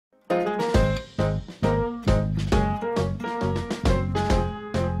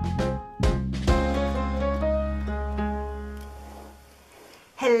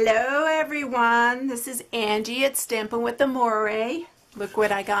Hello everyone, this is Angie at Stampin' with Amore. Look what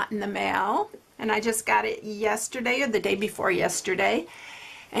I got in the mail, and I just got it yesterday or the day before yesterday.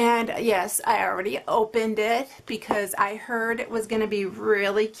 And yes, I already opened it because I heard it was going to be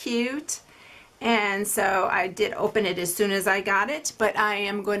really cute, and so I did open it as soon as I got it, but I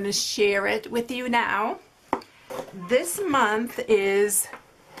am going to share it with you now. This month is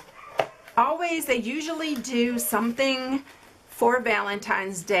always, they usually do something for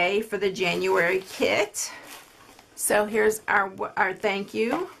Valentine's Day for the January kit. So here's our thank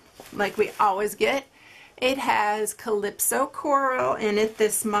you, like we always get. It has Calypso Coral in it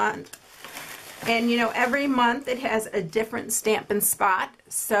this month. And you know, every month it has a different Stampin' Spot,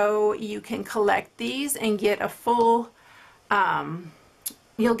 so you can collect these and get a full,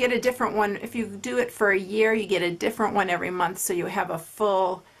 you'll get a different one. If you do it for a year, you get a different one every month, so you have a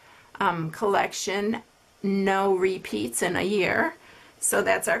full collection. No repeats in a year. So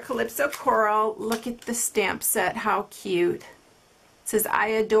that's our Calypso Coral. Look at the stamp set, how cute. It says, I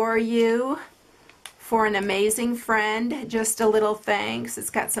adore you, for an amazing friend, just a little thanks.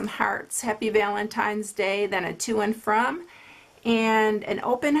 It's got some hearts, happy Valentine's Day, then a to and from, and an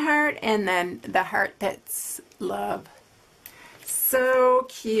open heart, and then the heart that's love. So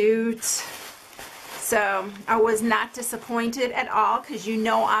cute. So I was not disappointed at all, because you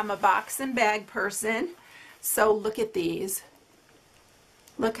know I'm a box and bag person. So look at these.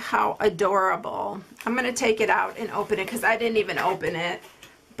 Look how adorable. I'm going to take it out and open it because I didn't even open it,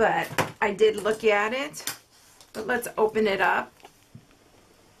 but I did look at it. But let's open it up.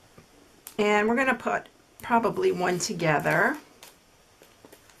 And we're going to put probably one together.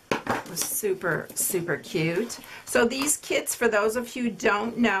 It was super, super cute. So these kits, for those of you who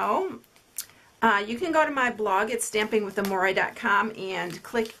don't know, you can go to my blog at stampingwithamore.com and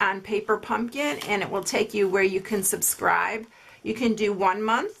click on Paper Pumpkin, and it will take you where you can subscribe. You can do 1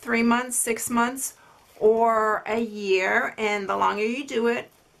 month, 3 months, 6 months, or a year, and the longer you do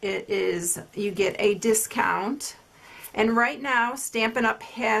it, you get a discount. And right now, Stampin' Up!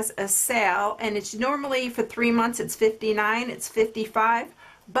 Has a sale, and it's normally for 3 months it's $59, it's $55,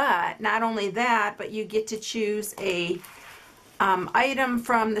 but not only that, but you get to choose a item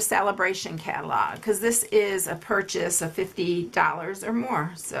from the celebration catalog, because this is a purchase of $50 or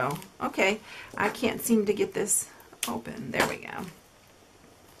more. So okay, I can't seem to get this open. There we go.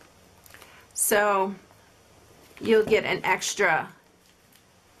 So you'll get an extra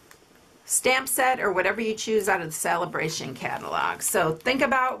stamp set or whatever you choose out of the celebration catalog. So think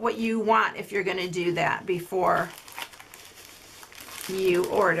about what you want if you're going to do that before you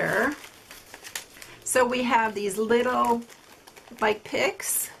order. So we have these little like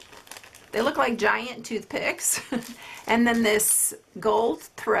picks. They look like giant toothpicks. And then this gold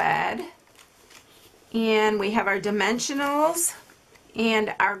thread. And we have our dimensionals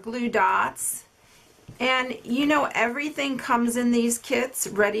and our glue dots. And you know, everything comes in these kits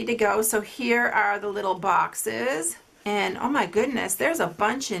ready to go. So here are the little boxes. And oh my goodness, there's a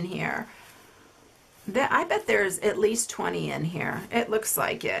bunch in here. I bet there's at least 20 in here. It looks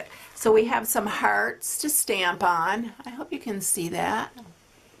like it. So we have some hearts to stamp on. I hope you can see that.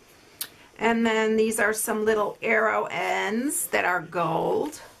 And then these are some little arrow ends that are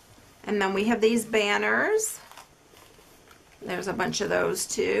gold. And then we have these banners. There's a bunch of those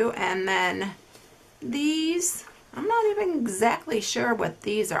too. And then these, I'm not even exactly sure what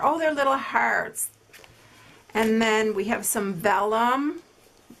these are. Oh, they're little hearts. And then we have some vellum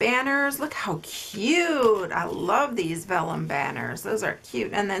banners. Look how cute. I love these vellum banners. Those are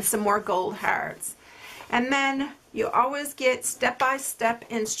cute. And then some more gold hearts. And then you always get step-by-step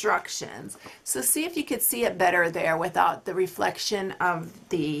instructions. So see if you could see it better there without the reflection of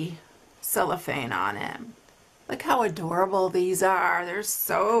the cellophane on it. Look how adorable these are. They're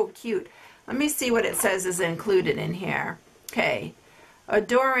so cute. Let me see what it says is included in here. Okay.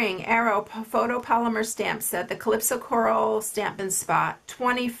 Adoring Arrow Photopolymer Stamp Set, the Calypso Coral Stampin' Spot,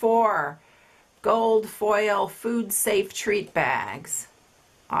 24 gold foil food safe treat bags.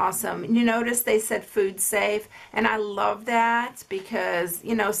 Awesome. You notice they said food safe, and I love that because,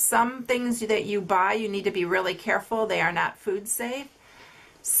 you know, some things that you buy, you need to be really careful. They are not food safe.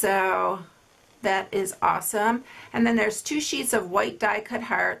 So that is awesome. And then there's 2 sheets of white die cut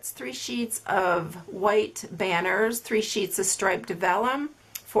hearts, 3 sheets of white banners, 3 sheets of striped vellum,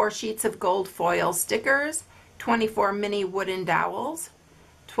 4 sheets of gold foil stickers, 24 mini wooden dowels,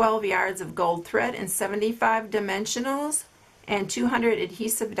 12 yards of gold thread, and 75 dimensionals, and 200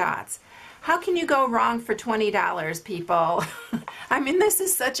 adhesive dots. How can you go wrong for $20, people? I mean, this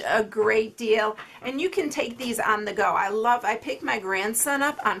is such a great deal. And you can take these on the go. I pick my grandson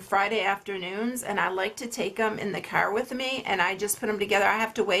up on Friday afternoons, and I like to take them in the car with me, and I just put them together. I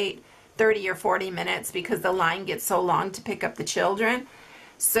have to wait 30 or 40 minutes because the line gets so long to pick up the children.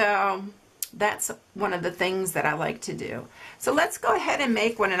 So that's one of the things that I like to do. So let's go ahead and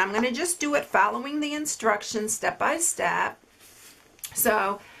make one, and I'm going to just do it following the instructions step by step.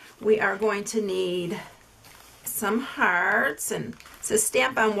 So we are going to need some hearts, and it says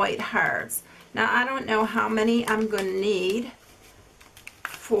stamp on white hearts. Now I don't know how many I'm going to need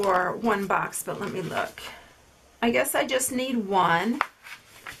for one box, but let me look. I guess I just need one.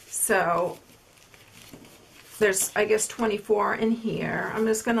 So there's, I guess, 24 in here. I'm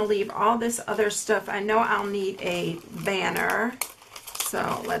just going to leave all this other stuff. I know I'll need a banner,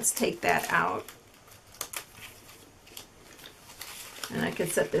 so let's take that out. And I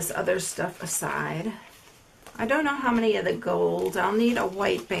could set this other stuff aside. I don't know how many of the gold. I'll need a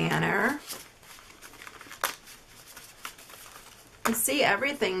white banner. And see,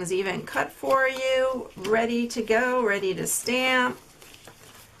 everything's even cut for you, ready to go, ready to stamp.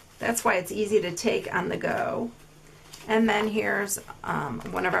 That's why it's easy to take on the go. And then here's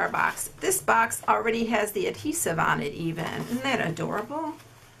one of our boxes. This box already has the adhesive on it even. Isn't that adorable?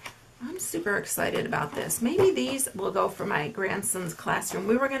 I'm super excited about this. Maybe these will go for my grandson's classroom.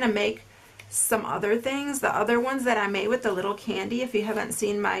 We were going to make some other things. The other ones that I made with the little candy, if you haven't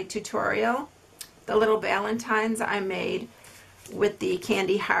seen my tutorial, the little Valentines I made with the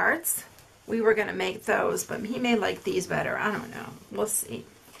candy hearts, we were going to make those, but he may like these better. I don't know. We'll see.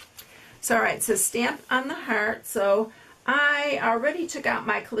 So, all right, so stamp on the heart. So I already took out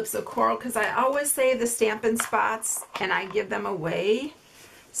my Calypso Coral because I always save the Stampin' spots and I give them away.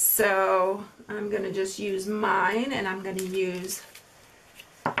 So I'm going to just use mine, and I'm going to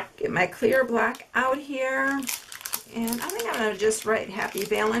get my clear black out here. And I think I'm going to just write Happy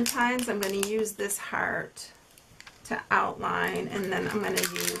Valentine's. I'm going to use this heart to outline, and then I'm going to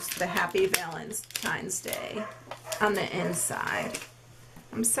use the Happy Valentine's Day on the inside.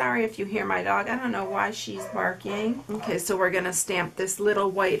 I'm sorry if you hear my dog. I don't know why she's barking. Okay, so we're going to stamp this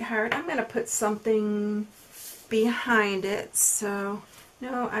little white heart. I'm going to put something behind it. So,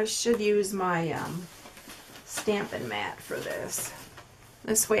 no, I should use my Stampin' mat for this.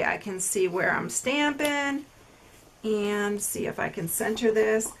 This way I can see where I'm stamping and see if I can center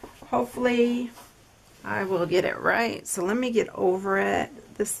this. Hopefully I will get it right. So let me get over it.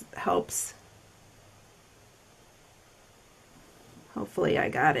 This helps. Hopefully I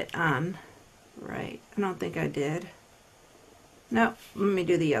got it on right. I don't think I did. No, let me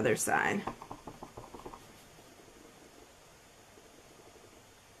do the other side.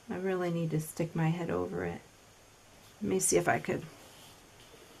 I really need to stick my head over it. Let me see if I could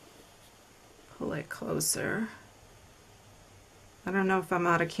pull it closer. I don't know if I'm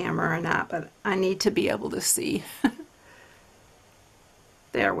out of camera or not, but I need to be able to see.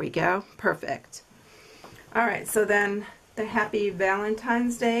 There we go. Perfect. All right, so then the Happy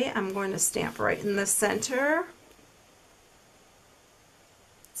Valentine's Day, I'm going to stamp right in the center.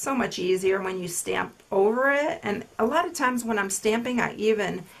 So much easier when you stamp over it, and a lot of times when I'm stamping I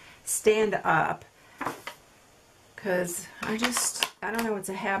even stand up because I don't know, it's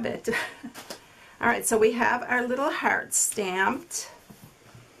a habit. All right, so we have our little heart stamped,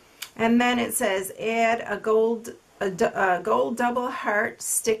 and then it says add a gold double heart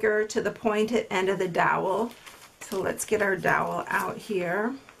sticker to the pointed end of the dowel. So let's get our dowel out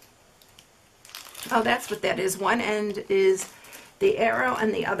here. Oh, that's what that is. One end is the arrow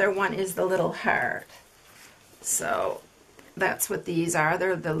and the other one is the little heart. So that's what these are.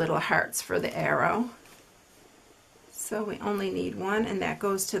 They're the little hearts for the arrow. So we only need one, and that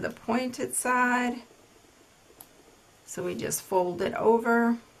goes to the pointed side. So we just fold it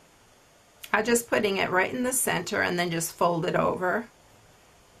over. I'm just putting it right in the center and then just fold it over.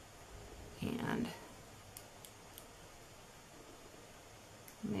 And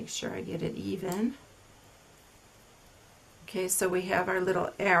make sure I get it even. Okay, so we have our little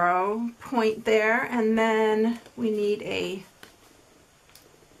arrow point there, and then we need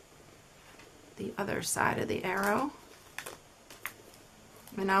the other side of the arrow.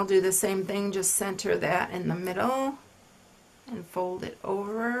 And I'll do the same thing, just center that in the middle and fold it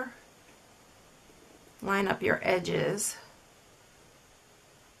over. Line up your edges.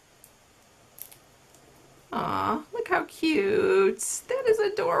 Aw, look how cute. That is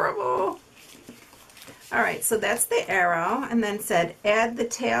adorable. Alright, so that's the arrow, and then said add the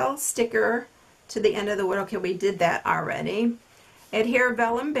tail sticker to the end of the wood. Okay, we did that already. Adhere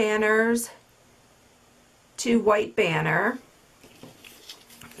vellum banners to white banner.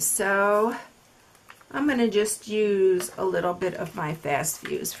 so I'm going to just use a little bit of my fast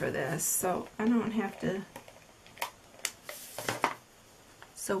fuse for this, so I don't have to.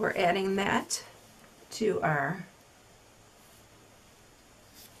 So we're adding that to our,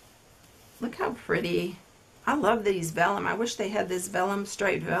 look how pretty. I love these vellum. I wish they had this vellum,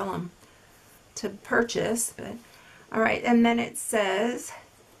 striped vellum to purchase, but all right. And then it says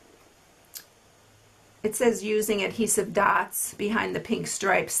using adhesive dots behind the pink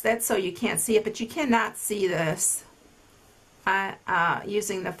stripes. That's so you can't see it, but you cannot see this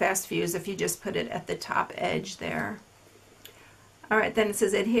using the fast fuse if you just put it at the top edge there. All right, then it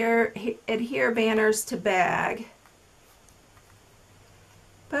says adhere banners to bag.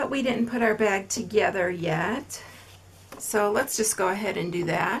 But we didn't put our bag together yet. So let's just go ahead and do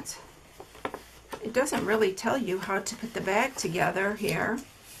that. It doesn't really tell you how to put the bag together here,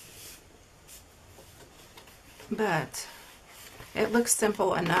 but it looks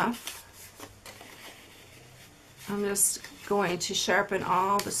simple enough. I'm just going to sharpen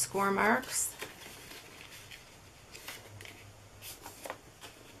all the score marks.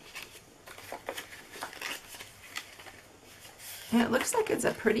 And it looks like it's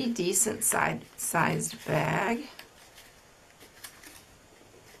a pretty decent sized bag,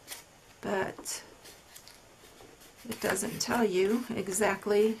 but it doesn't tell you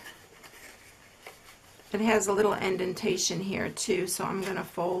exactly. It has a little indentation here too, so I'm going to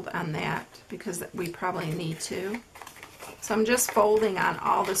fold on that because we probably need to. So I'm just folding on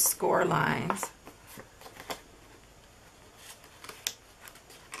all the score lines.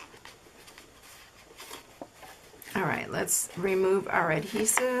 All right, let's remove our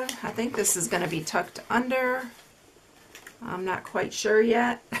adhesive. I think this is going to be tucked under. I'm not quite sure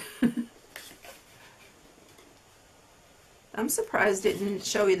yet. I'm surprised it didn't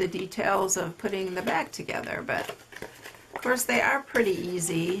show you the details of putting the bag together, but of course they are pretty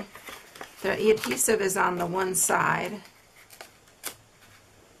easy. The adhesive is on the one side,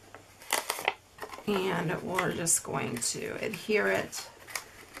 and we're just going to adhere it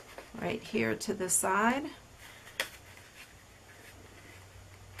right here to the side.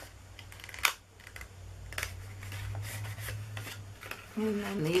 And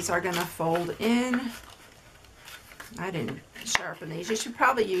then these are going to fold in. I didn't sharpen these. You should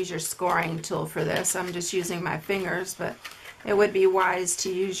probably use your scoring tool for this. I'm just using my fingers, but it would be wise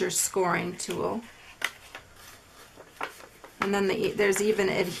to use your scoring tool. And then there's even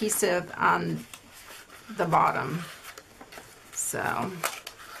adhesive on the bottom. So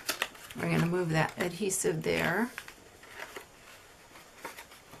we're going to move that adhesive there.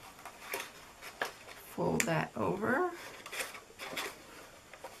 Fold that over.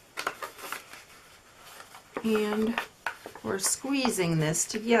 And we're squeezing this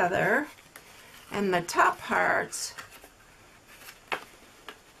together, and the top part,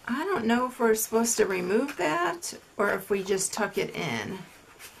 I don't know if we're supposed to remove that or if we just tuck it in.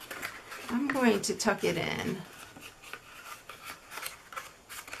 I'm going to tuck it in.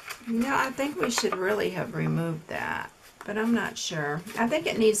 No, I think we should really have removed that, but I'm not sure. I think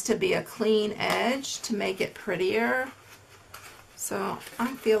it needs to be a clean edge to make it prettier, so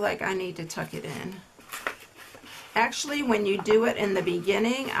I feel like I need to tuck it in. Actually, when you do it in the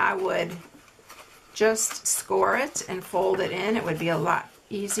beginning, I would just score it and fold it in. It would be a lot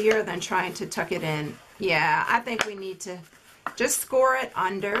easier than trying to tuck it in. Yeah, I think we need to just score it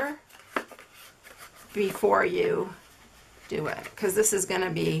under before you do it, because this is going to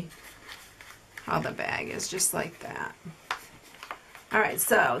be how the bag is, just like that. All right,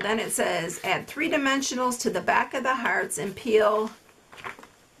 so then it says add 3 dimensionals to the back of the hearts and peel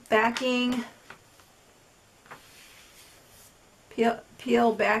backing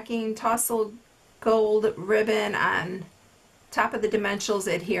tassel gold ribbon on top of the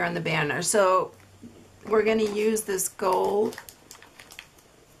dimensionals adhere on the banner. So we're going to use this gold,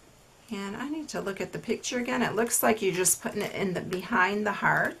 and I need to look at the picture again. It looks like you're just putting it in the behind the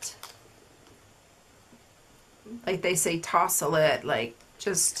heart, like they say, tousle it, like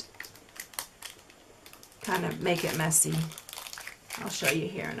just kind of make it messy. I'll show you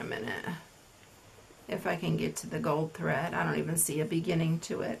here in a minute. If I can get to the gold thread. I don't even see a beginning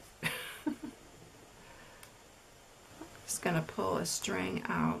to it. Just going to pull a string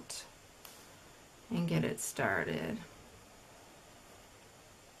out and get it started.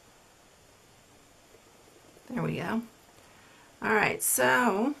 There we go. All right,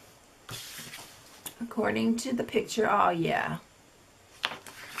 so according to the picture, oh yeah.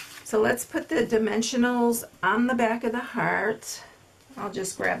 So let's put the dimensionals on the back of the heart. I'll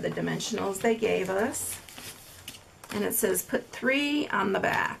just grab the dimensionals they gave us, and it says put 3 on the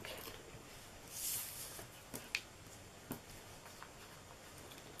back.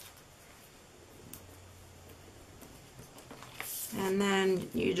 And then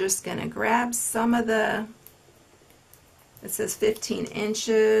you're just going to grab some of the, it says 15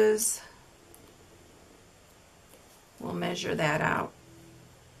 inches. We'll measure that out.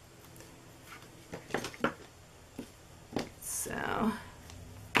 So,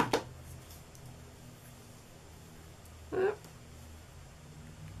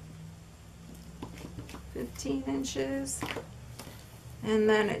 15 inches. And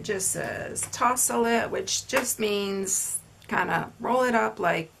then it just says tousle it, which just means kind of roll it up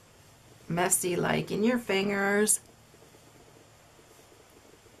like messy, like in your fingers.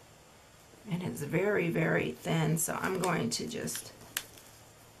 And it's very, very thin, so I'm going to just,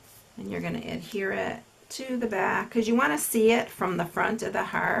 and you're going to adhere it to the back because you want to see it from the front of the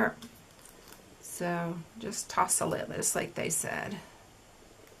heart. So just tousle it just like they said.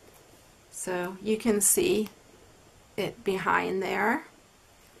 So you can see it behind there.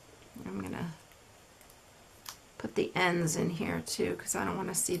 I'm going to put the ends in here too because I don't want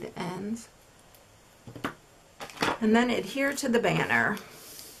to see the ends. And then adhere to the banner.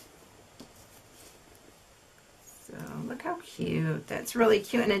 So look how cute. That's really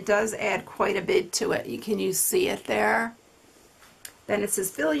cute, and it does add quite a bit to it. Can you see it there? Then it says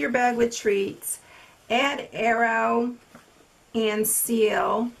fill your bag with treats, add arrow and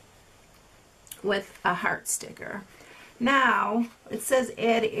seal with a heart sticker. Now it says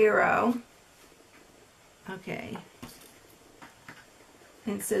add arrow. Okay.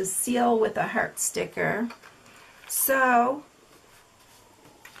 And it says seal with a heart sticker. So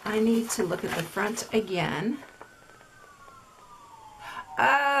I need to look at the front again.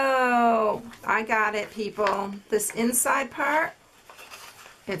 Oh, I got it, people. This inside part,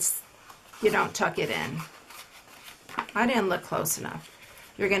 you don't tuck it in. I didn't look close enough.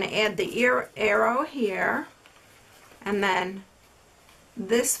 You're going to add the arrow here, and then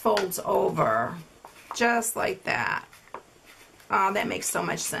this folds over just like that. Oh, that makes so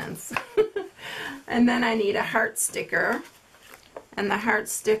much sense. And then I need a heart sticker, and the heart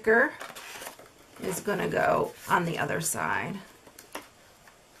sticker is going to go on the other side.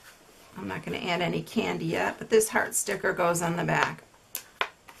 I'm not going to add any candy yet, but this heart sticker goes on the back.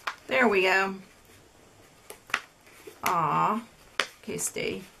 There we go. Aw. Okay,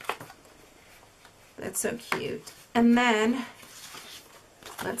 stay. That's so cute. And then,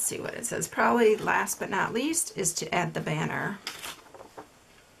 let's see what it says. Probably last but not least is to add the banner.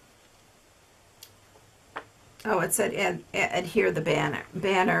 Oh, it said adhere the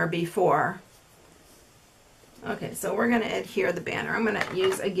banner before. Okay, so we're going to adhere the banner. I'm going to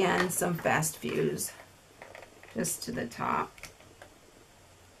use, again, some fast fuse just to the top.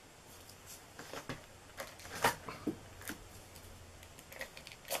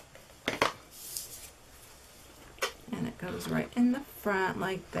 And it goes right in the front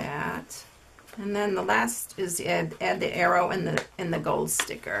like that. And then the last is add the arrow and the gold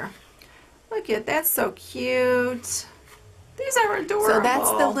sticker. Look at, that's so cute. These are adorable. So that's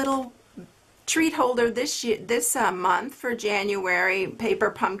the little treat holder this month for January. Paper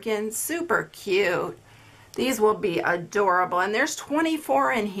pumpkin, super cute. These will be adorable, and there's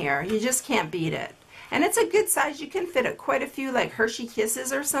 24 in here. You just can't beat it. And it's a good size. You can fit quite a few, like Hershey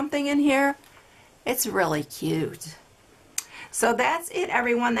Kisses or something in here. It's really cute. So that's it,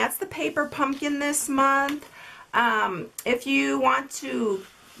 everyone. That's the paper pumpkin this month. If you want to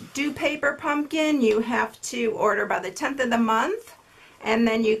do paper pumpkin, you have to order by the 10th of the month, and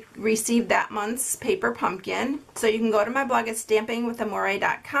then you receive that month's paper pumpkin. So you can go to my blog at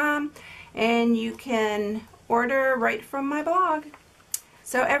stampingwithamore.com, and you can order right from my blog.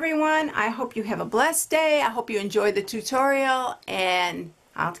 So everyone, I hope you have a blessed day. I hope you enjoyed the tutorial, and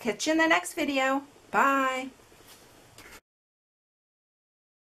I'll catch you in the next video. Bye.